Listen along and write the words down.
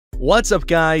What's up,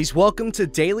 guys? Welcome to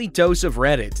Daily Dose of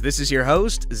Reddit. This is your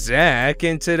host, Zach,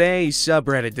 and today's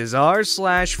subreddit is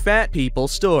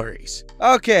r/FatPeopleStories.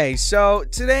 Okay, so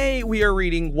today we are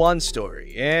reading one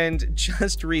story, and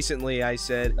just recently I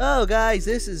said, "Oh guys,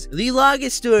 this is the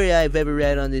longest story I've ever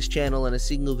read on this channel in a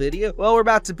single video." Well, we're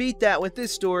about to beat that with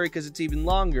this story because it's even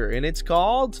longer, and it's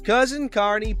called Cousin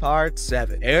Carney Part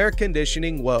 7, Air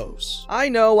Conditioning Woes. I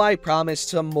know I promised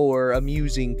some more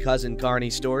amusing Cousin Carney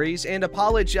stories, and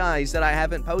apologize that I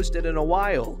haven't posted in a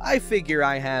while. I figure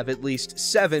I have at least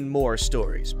 7 more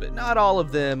stories, but not all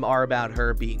of them are about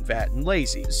her being fat and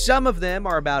lazy. Some of them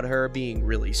are about her being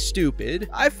really stupid.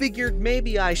 I figured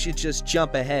maybe I should just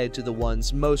jump ahead to the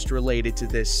ones most related to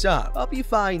this sub. Hope you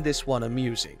find this one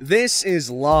amusing. This is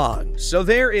long, so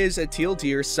there is a teal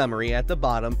deer summary at the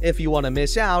bottom if you want to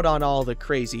miss out on all the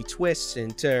crazy twists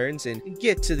and turns and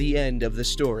get to the end of the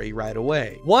story right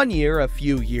away. One year, a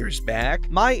few years back,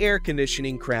 my air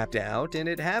conditioning crapped out, and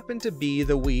it happened to be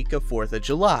the week of 4th of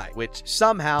July, which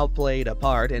somehow played a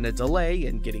part in a delay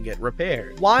in getting it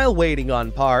repaired. While waiting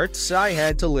on parts, I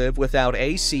had to live without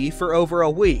AC for over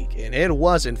a week, and it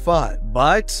wasn't fun.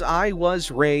 But I was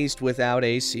raised without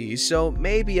AC, so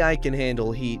maybe I can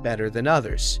handle heat better than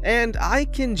others. And I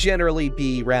can generally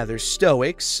be rather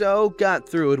stoic, so got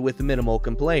through it with minimal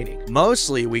complaining.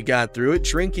 Mostly we got through it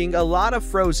drinking a lot of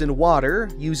frozen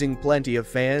water, using plenty of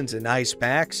fans and ice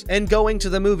packs, and going to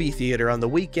the movie theater on the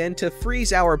weekend to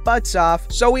freeze our butts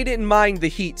off, so we didn't mind the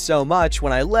heat so much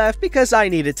when I left because I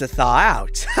needed to thaw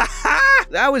out.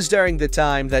 That was during the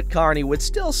time that Carney would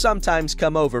still sometimes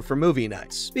come over for movie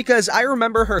nights, because I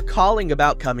remember her calling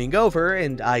about coming over,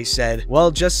 and I said,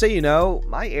 "Well, just so you know,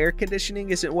 my air conditioning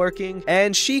isn't working,"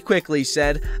 and she quickly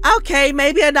said, "Okay,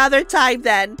 maybe another time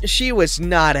then." She was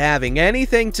not having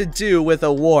anything to do with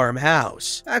a warm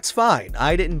house. That's fine,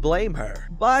 I didn't blame her.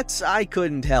 But I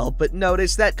couldn't help but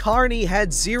notice that Carney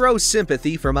had zero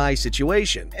sympathy for my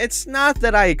situation. It's not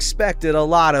that I expected a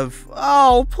lot of,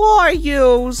 "Oh, poor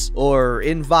yous," or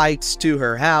invites to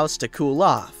her house to cool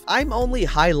off. I'm only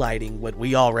highlighting what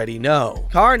we already know.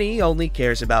 Carney only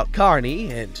cares about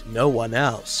Carney and no one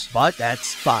else, but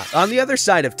that's fine. On the other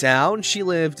side of town, she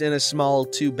lived in a small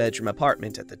 2-bedroom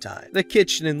apartment at the time. The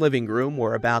kitchen and living room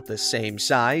were about the same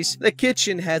size. The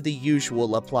kitchen had the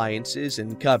usual appliances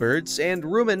and cupboards, and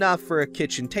room enough for a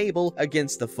kitchen table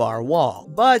against the far wall.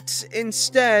 But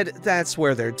instead, that's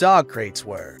where their dog crates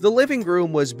were. The living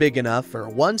room was big enough for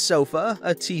one sofa,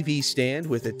 a TV stand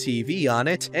with a TV on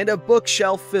it, and a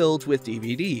bookshelf filled with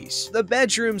DVDs. The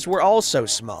bedrooms were also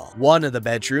small. One of the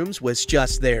bedrooms was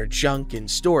just their junk and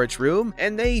storage room,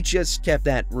 and they just kept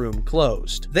that room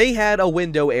closed. They had a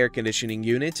window air conditioning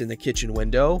unit in the kitchen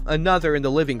window, another in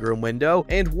the living room window,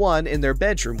 and one in their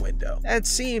bedroom window. That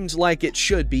seemed like it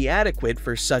should be adequate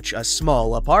for such a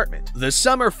small apartment. The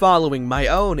summer following my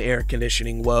own air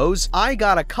conditioning woes, I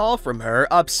got a call from her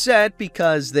upset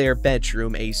because their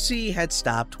bedroom AC had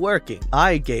stopped working.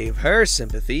 I gave her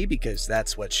sympathy because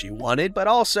that's what she wanted, but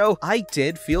also I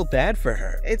did feel bad for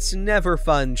her. It's never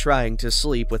fun trying to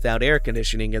sleep without air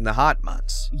conditioning in the hot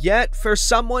months. Yet, for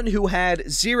someone who had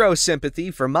zero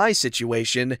sympathy for my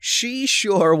situation, she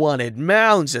sure wanted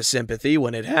mounds of sympathy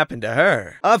when it happened to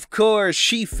her. Of course,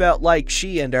 she felt like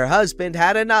she and her husband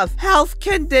had enough health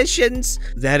conditions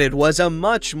that it was a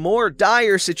much more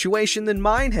dire situation than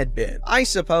mine had been. I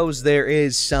suppose there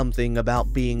is something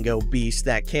about being obese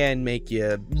that can make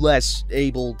you less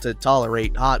able to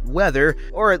tolerate hot weather,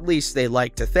 or at least they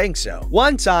like to think so.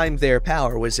 One time their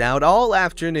power was out all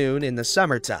afternoon in the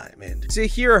summertime, and to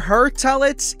hear her tell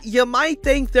it, you might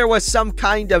think there was some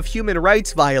kind of human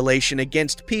rights violation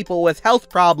against people with health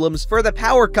problems for the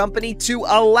power company to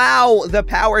allow the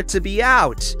power to be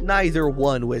out. Neither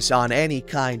one was on any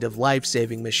kind of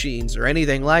life-saving machines or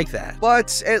anything like that.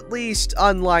 But at least,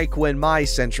 unlike when my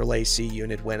central AC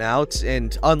unit went out,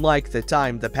 and unlike the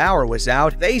time the power was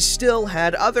out, they still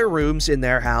had other rooms in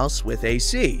their house with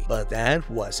AC, but that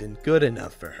wasn't good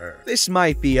enough for her. This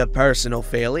might be a personal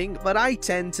failing, but I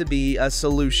tend to be a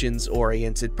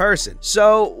solutions-oriented person.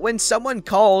 So when someone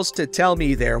calls to tell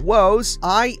me their woes,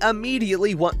 I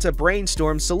immediately want to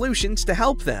brainstorm solutions to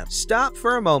help them. Stop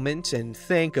for a moment and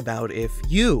think about if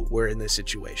you were in this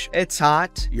situation. It's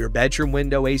hot, your bedroom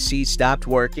window AC stopped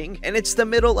working, and it's the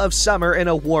middle of summer in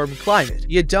a warm climate.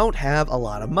 You don't have a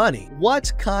lot of money.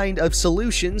 What kind of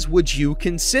solutions would you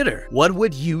consider? What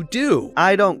what would you do?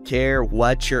 I don't care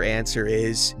what your answer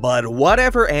is, but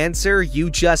whatever answer you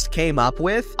just came up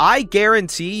with, I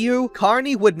guarantee you,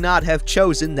 Carney would not have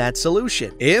chosen that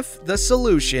solution. If the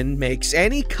solution makes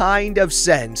any kind of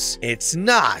sense, it's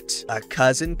not a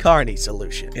Cousin Carney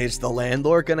solution. Is the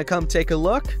landlord gonna come take a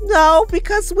look? No,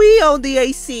 because we own the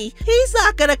AC. He's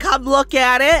not gonna come look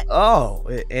at it. Oh,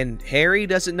 and Harry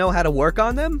doesn't know how to work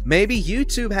on them? Maybe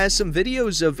YouTube has some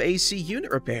videos of AC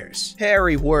unit repairs.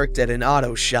 Harry worked at an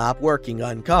auto shop working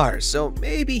on cars, so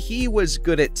maybe he was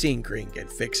good at tinkering and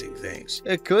fixing things.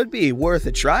 It could be worth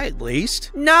a try at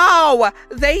least. No,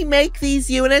 they make these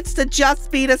units to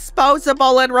just be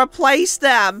disposable and replace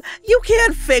them. You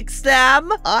can't fix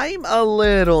them. I'm a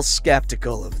little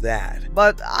skeptical of that,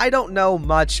 but I don't know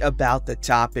much about the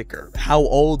topic or how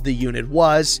old the unit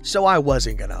was, so I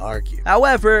wasn't gonna argue.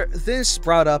 However, this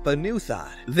brought up a new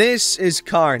thought. This is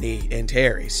Carney and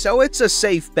Harry, so it's a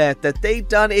safe bet that they've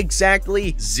done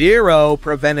exactly zero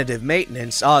preventative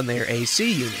maintenance on their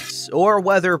AC units, or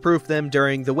weatherproof them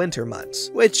during the winter months,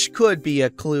 which could be a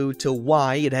clue to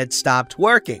why it had stopped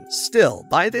working. Still,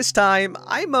 by this time,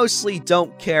 I mostly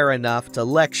don't care enough to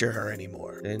lecture her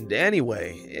anymore. And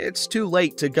anyway, it's too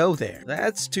late to go there.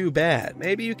 That's too bad.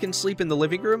 Maybe you can sleep in the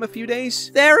living room a few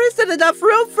days? There isn't enough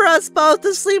room for us both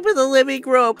to sleep in the living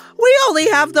room. We only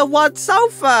have the one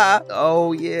sofa.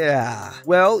 Oh yeah.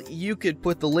 Well, you could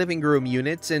put the living room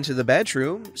units into the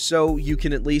bedroom, so you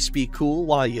can at least be cool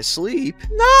while you sleep.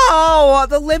 No,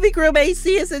 the living room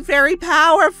AC isn't very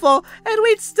powerful, and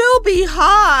we'd still be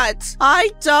hot. I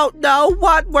don't know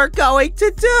what we're going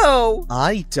to do.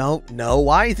 I don't know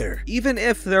either. Even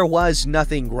if there was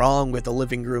nothing wrong with the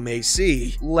living room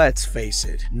AC, let's face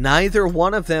it, neither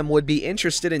one of them would be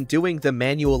interested in doing the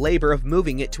manual labor of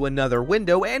moving it to another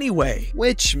window anyway,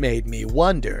 which made me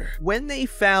wonder, when they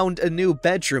found a new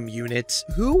bedroom unit,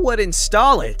 who would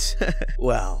install it?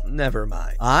 Well, never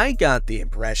mind. I got the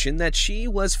impression that she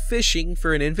was fishing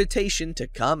for an invitation to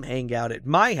come hang out at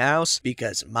my house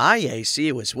because my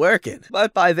AC was working.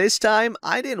 But by this time,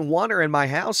 I didn't want her in my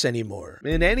house anymore.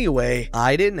 And anyway,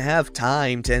 I didn't have time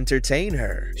to entertain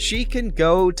her. She can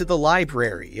go to the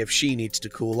library if she needs to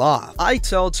cool off. I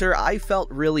told her I felt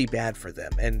really bad for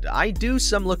them, and I'd do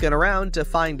some looking around to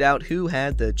find out who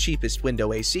had the cheapest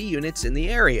window AC units in the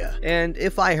area. And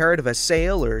if I heard of a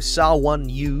sale or saw one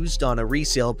used on a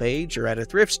resale page or at a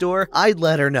thrift store, I'd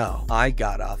let her know. I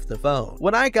got off the phone.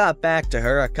 When I got back to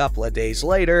her a couple of days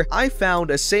later, I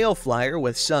found a sale flyer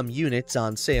with some units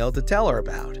on sale to tell her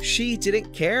about. She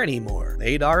didn't care anymore.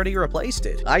 They'd already replaced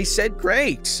it. I said,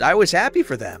 great, I was happy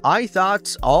for them. I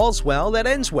thought all's well that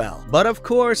ends well. But of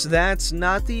course, that's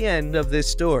not the end of this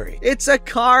story. It's a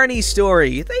Carney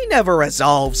story. They never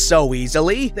resolve so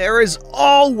easily. There is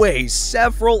always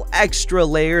several extra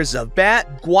layers of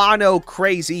bat guano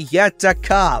crazy yet to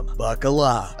come. Buckle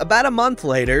up. About a month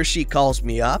later, she calls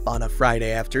me up on a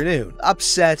Friday afternoon,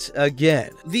 upset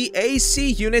again. The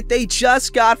AC unit they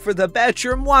just got for the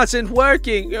bedroom wasn't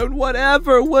working, and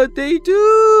whatever would they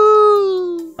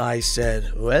do? I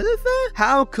said, what the fuck?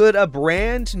 How could a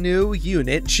brand new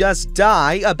unit just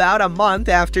die about a month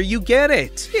after you get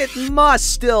it? It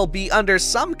must still be under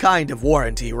some kind of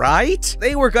warranty, right?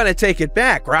 They were gonna take it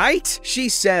back, right? She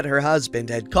said her husband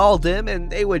had called him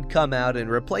and they would come out and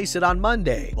replace it on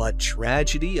Monday. But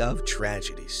tragedy of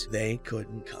tragedies, they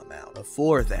couldn't come out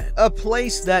before then. A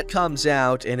place that comes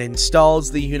out and installs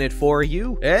the unit for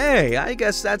you? Hey, I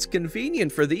guess that's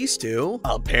convenient for these two.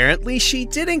 Apparently she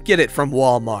didn't get it from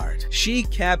Walmart. She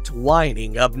kept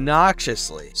whining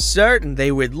obnoxiously, certain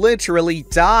they would literally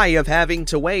die of having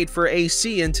to wait for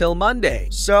AC until Monday.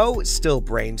 So, still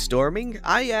brainstorming,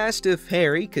 I asked if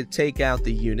Harry could take out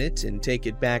the unit and take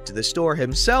it back to the store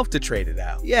himself to trade it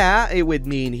out. Yeah, it would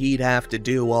mean he'd have to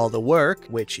do all the work,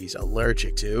 which he's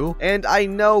allergic to, and I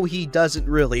know he doesn't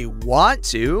really want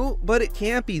to, but it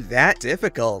can't be that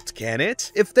difficult, can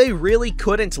it? If they really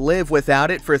couldn't live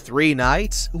without it for 3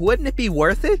 nights, wouldn't it be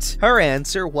worth it? Her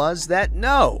answer was that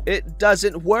no, it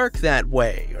doesn't work that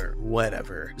way, or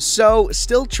whatever. So,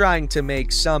 still trying to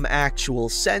make some actual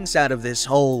sense out of this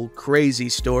whole crazy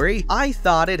story, I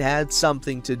thought it had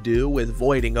something to do with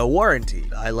voiding a warranty.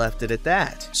 I left it at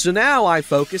that. So now I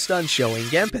focused on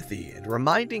showing empathy and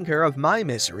reminding her of my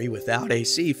misery without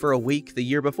AC for a week the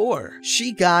year before.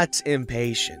 She got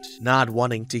impatient, not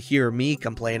wanting to hear me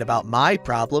complain about my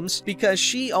problems because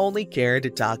she only cared to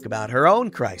talk about her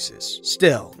own crisis.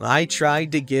 Still, I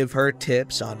tried to give her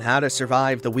tips on how to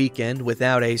survive the weekend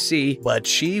without AC, agree, but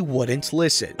she wouldn't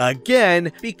listen.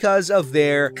 Again, because of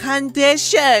their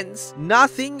conditions.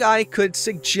 nothing I could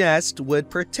suggest would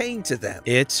pertain to them.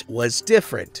 It was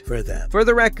different for them. For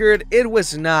the record, it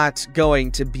was not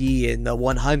going to be in the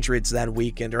 100s that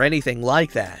weekend or anything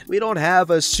like that. We don't have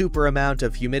a super amount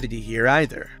of humidity here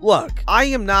either. Look, I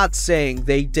am not saying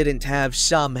they didn't have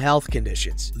some health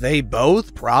conditions. They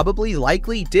both probably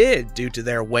likely did due to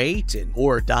their weight and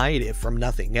poor diet if from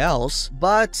nothing else,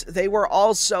 but they were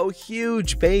also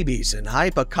huge babies and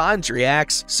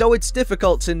hypochondriacs, so it's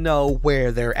difficult to know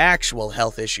where their actual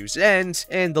health issues end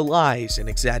and the lies and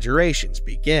exaggerations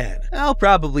begin. I'll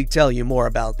probably tell you more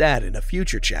about that in a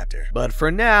future chapter, but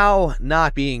for now,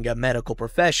 not being a medical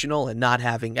professional and not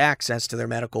having access to their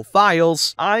medical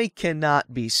files, I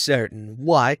cannot be certain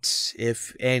what,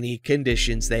 if any,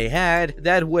 conditions they had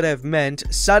that would have meant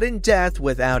sudden death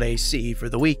without AC for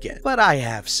the weekend, but I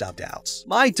have some doubts.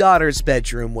 My daughter's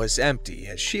bedroom was empty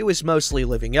as she was mostly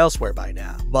living elsewhere by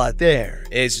now, but there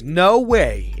is no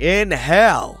way in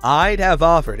hell I'd have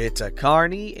offered it to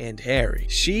Carney and Harry.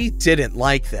 She didn't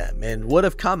like them and would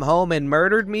have come home and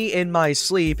murdered me in my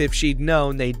sleep if she'd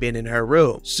known they'd been in her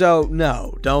room. So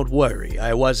no, don't worry,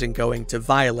 I wasn't going to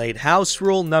violate house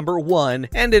rule number 1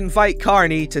 and invite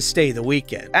Carney to stay the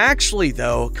weekend. Actually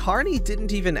though, Carney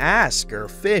didn't even ask or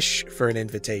fish for an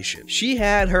invitation. She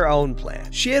had her own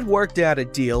plan. She had worked out a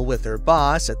deal with her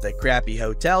boss at the crappy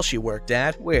hotel she worked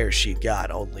at, where she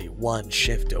got only 1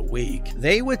 shift a week.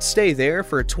 They would stay there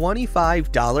for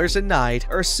 $25 a night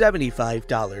or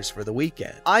 $75 for the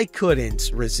weekend. I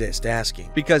couldn't resist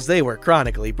asking because they were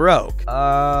chronically broke.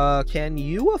 Can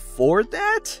you afford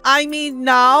that? I mean,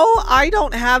 no, I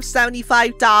don't have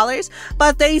 $75,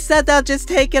 but they said they'll just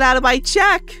take it out of my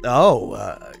check.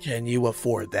 Oh, can you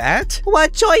afford that?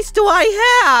 What choice do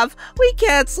I have? We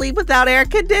can't sleep without air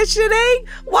conditioning.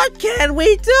 What can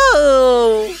we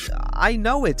do? I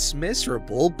know it's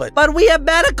miserable, but we have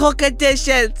medical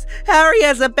conditions. Harry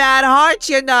has a bad heart,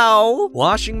 you know.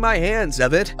 Washing my hands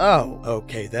of it. Oh,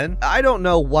 okay then. I don't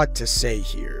know what to say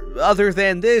here. Other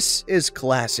than this is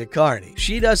classic Carney.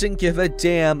 She doesn't give a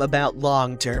damn about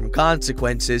long-term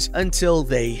consequences until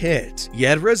they hit,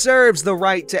 yet reserves the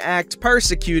right to act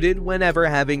persecuted whenever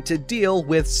having to deal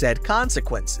with said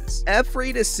consequences.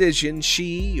 Every decision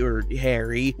she or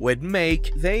Harry would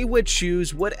make, they would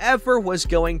choose whatever was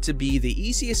going to be the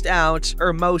easiest out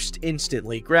or most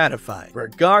instantly gratifying,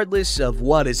 regardless of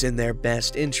what is in their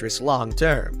best interest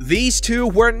long-term. These two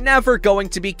were never going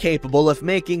to be capable of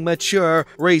making mature,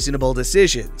 reasonable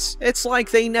decisions. It's like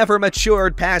they never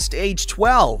matured past age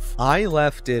 12. I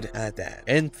left it at that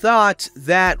and thought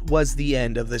that was the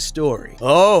end of the story.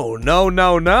 Oh,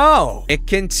 no. It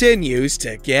continues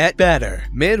to get better.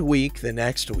 Midweek the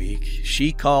next week,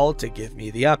 she called to give me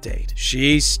the update.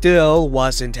 She still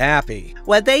wasn't happy.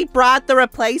 When they brought the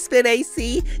replacement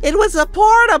AC, it was a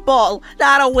portable,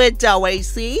 not a window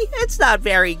AC. It's not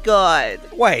very good.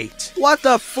 Wait, what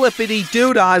the flippity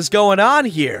doodah is going on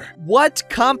here? What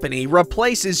company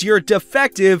replaces your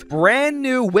defective brand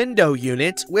new window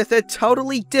unit with a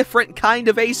totally different kind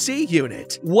of AC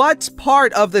unit? What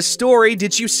part of the story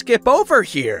did you skip over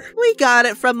here? We got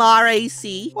it from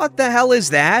RAC. What the hell is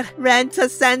that?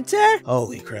 Rent-a-center?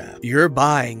 Holy crap. You're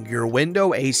buying your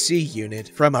window AC unit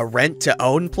from a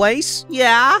rent-to-own place?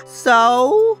 Yeah,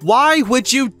 so? Why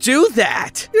would you do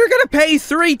that? You're gonna pay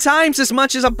 3 times as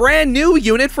much as a brand new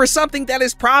unit for something that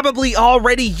is probably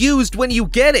already used when you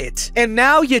get it. And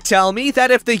now you tell me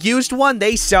that if the used one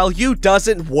they sell you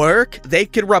doesn't work, they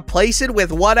can replace it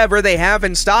with whatever they have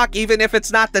in stock even if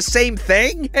it's not the same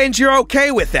thing? And you're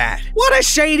okay with that? What a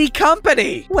shady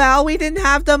company! Well, we didn't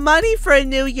have the money for a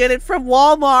new unit from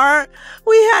Walmart.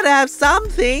 We had to have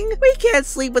something. We can't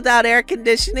sleep without air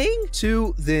conditioning.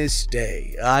 To this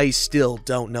day, I still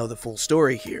don't know the full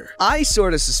story here. I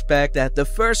sort of suspect that the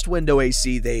first window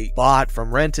AC they bought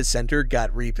from Rent-A-Center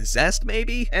got repossessed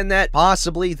maybe, and that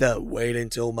possibly the wait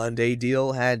until Monday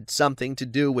deal had something to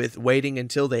do with waiting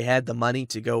until they had the money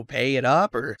to go pay it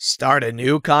up or start a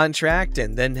new contract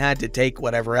and then had to take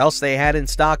whatever else they had in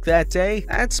stock that day.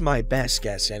 That's my best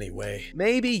guess anyway.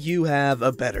 Maybe you have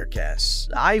a better guess.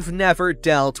 I've never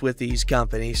dealt with these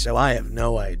companies, so I have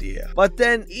no idea. But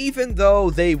then, even though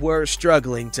they were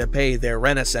struggling to pay their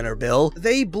Rent-A-Center bill,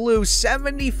 they blew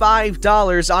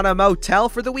 $75 on a motel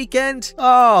for the weekend?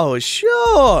 Oh,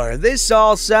 sure, this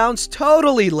all sounds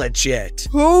totally legit.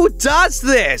 Who does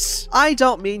this? I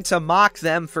don't mean to mock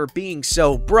them for being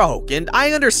so broke, and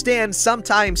I understand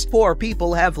sometimes poor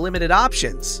people have limited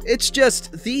options. It's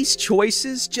just, these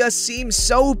choices just seem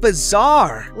so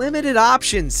bizarre. Limited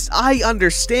options, I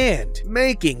understand.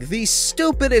 Making the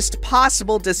stupidest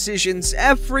possible decisions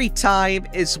every time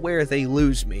is where they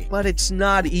lose me. But it's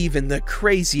not even the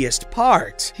craziest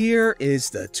part. Here is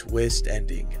the twist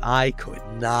ending I could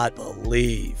not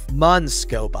believe. Months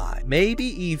go by, maybe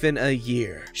even a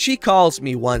year. She calls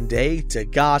me one day to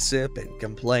gossip and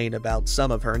complain about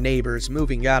some of her neighbors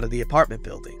moving out of the apartment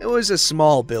building. It was a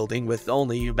small building with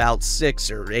only about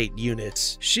 6 or 8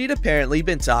 units. She'd apparently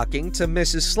been talking to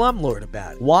Mrs. Slumlord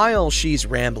about it. While she's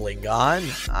rambling on,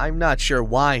 I'm not sure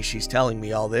why she's telling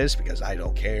me all this because I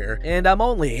don't care, and I'm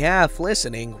only half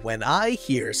listening when I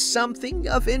hear something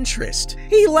of interest.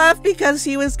 He left because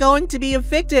he was going to be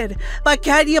evicted. But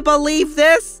can you believe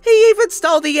this? He even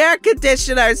stole the air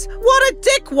conditioners. What a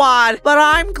dickwad. But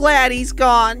I'm glad he's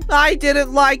gone. I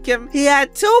didn't like him. He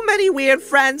had too many weird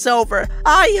friends over.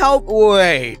 I hope—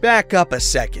 Wait, back up a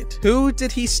second. Who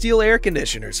did he steal air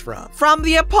conditioners from? From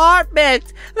the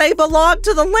apartment. They belonged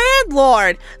to the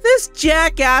landlord. This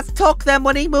jackass took them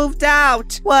when he moved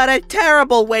out. What a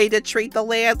terrible way to treat the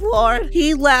landlord.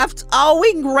 He left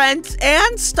owing rent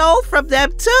and stole from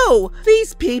them too.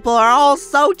 These people are all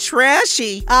so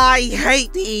trashy. I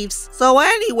hate thieves. So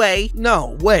anyway—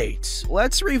 No, wait.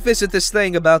 Let's revisit this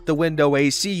thing about the window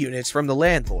AC units from the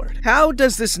landlord. How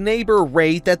does this neighbor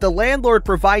rate that the landlord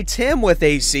provides him with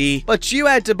AC, but you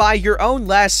had to buy your own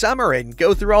last summer and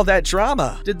go through all that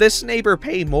drama? Did this neighbor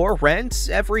pay more rent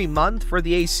every month for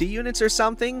the AC units or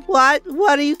something? What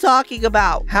are you talking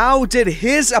about? How did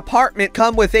his apartment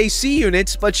come with AC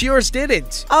units, but yours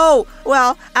didn't? Oh,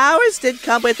 well, ours did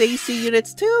come with AC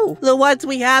units too. The ones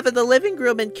we have in the living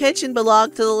room and kitchen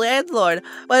belong to the landlord,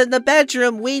 but in the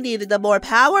bedroom we needed a more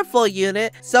powerful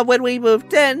unit, so when we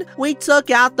moved in, we took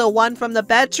out the one from the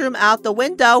bedroom out the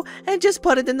window and just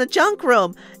put it in the junk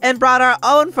room, and brought our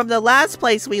own from the last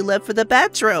place we lived for the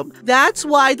bedroom. That's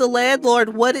why the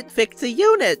landlord wouldn't fix a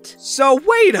unit. So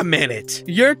wait a minute.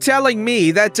 You're telling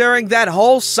me that during that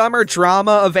whole summer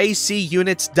drama of AC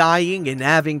units dying and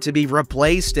having to be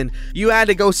replaced and you had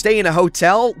to go stay in a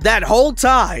hotel, that whole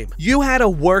time, you had a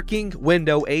working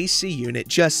window AC unit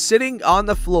just sitting on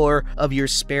the floor of your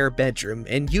spare bedroom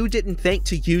and you didn't think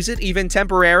to use it even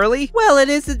temporarily? Well, it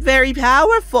isn't very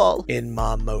powerful. In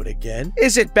mom mode again.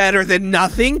 Is it better than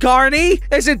nothing, Carney?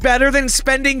 Is it better than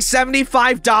spending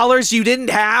 $75 you didn't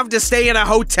have to stay in a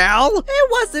hotel?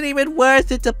 It wasn't even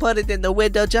worth it to put it in the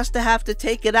window just to have to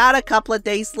take it out a couple of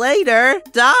days later.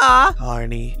 Duh.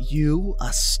 Carney, you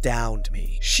astound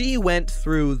me. She went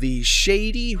through these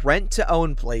shady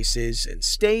rent-to-own places and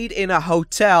stayed in a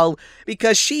hotel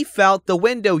because she felt the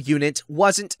window unit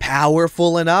wasn't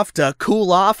powerful enough to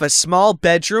cool off a small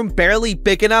bedroom barely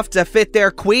big enough to fit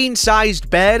their queen-sized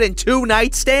bed and 2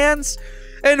 nightstands?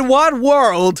 In what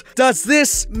world does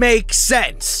this make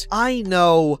sense? I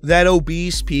know that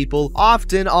obese people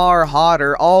often are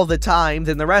hotter all the time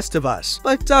than the rest of us,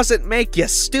 but does it make you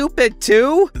stupid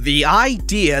too? The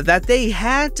idea that they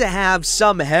had to have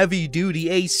some heavy-duty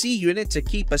AC unit to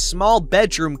keep a small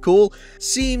bedroom cool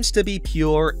seems to be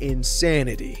pure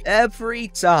insanity. Every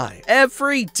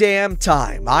damn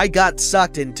time I got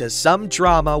sucked into some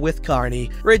drama with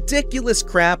Carney, ridiculous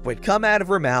crap would come out of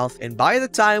her mouth, and by the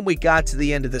time we got to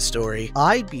the end of the story,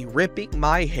 I'd be ripping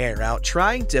my hair out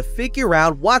trying to figure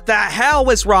out what the hell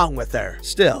was wrong with her.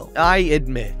 Still, I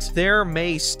admit, there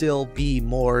may still be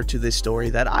more to this story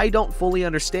that I don't fully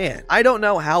understand. I don't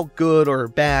know how good or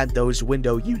bad those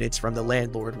window units from the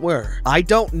landlord were. I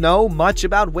don't know much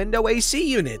about window AC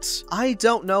units. I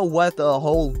don't know what the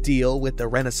whole deal with the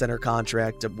Rent-A-Center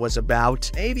contract was about.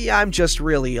 Maybe I'm just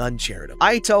really uncharitable.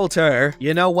 I told her,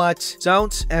 you know what?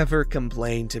 Don't ever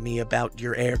complain to me about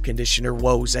your air conditioner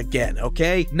woes again,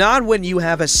 okay? Not when you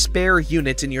have a spare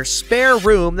unit in your spare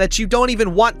room that you don't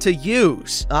even want to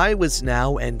use. I was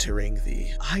now entering the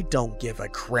I don't give a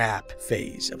crap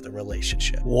phase of the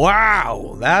relationship.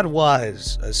 Wow, that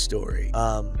was a story.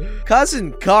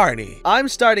 Cousin Carney, I'm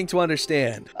starting to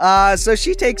understand. So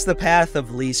she takes the path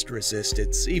of least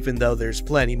resistance, even though there's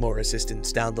plenty more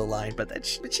resistance down the line, but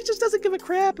she just doesn't give a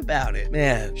crap about it.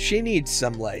 Man, she needs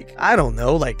some, like, I don't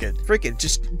know, like a freaking,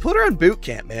 just put her in boot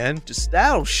camp, man. Just,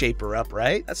 that'll shape her up,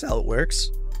 right? That's how it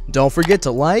works. Don't forget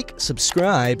to like,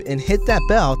 subscribe, and hit that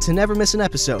bell to never miss an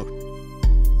episode.